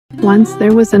Once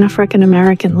there was an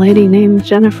African-American lady named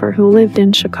Jennifer who lived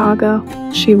in Chicago.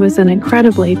 She was an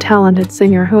incredibly talented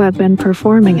singer who had been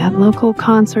performing at local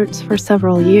concerts for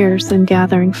several years and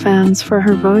gathering fans for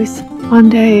her voice. One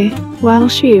day, while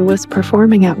she was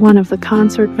performing at one of the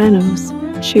concert venues,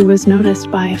 she was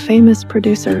noticed by a famous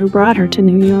producer who brought her to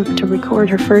New York to record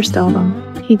her first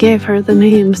album. He gave her the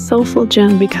name Soulful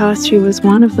Jen because she was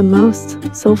one of the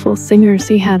most soulful singers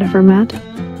he had ever met.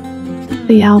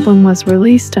 The album was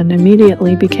released and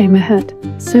immediately became a hit.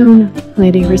 Soon,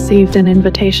 Lady received an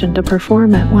invitation to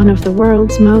perform at one of the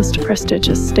world's most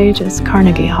prestigious stages,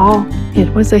 Carnegie Hall.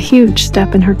 It was a huge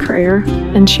step in her career,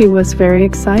 and she was very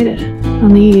excited.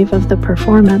 On the eve of the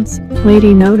performance,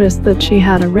 Lady noticed that she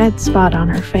had a red spot on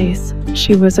her face.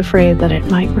 She was afraid that it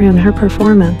might ruin her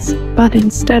performance, but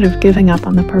instead of giving up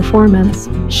on the performance,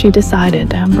 she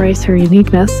decided to embrace her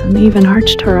uniqueness and even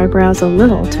arched her eyebrows a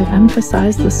little to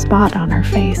emphasize the spot on her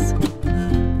face.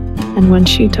 And when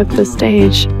she took the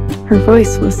stage, her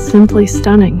voice was simply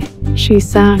stunning. She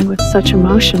sang with such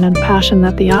emotion and passion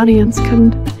that the audience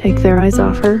couldn't take their eyes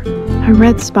off her. Her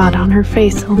red spot on her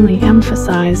face only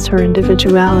emphasized her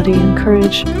individuality and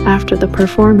courage. After the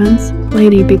performance,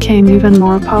 Lady became even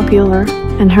more popular,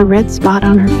 and her red spot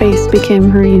on her face became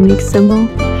her unique symbol.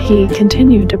 He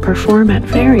continued to perform at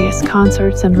various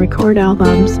concerts and record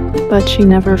albums, but she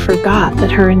never forgot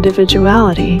that her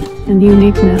individuality and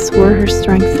uniqueness were her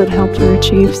strengths that helped her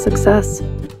achieve success.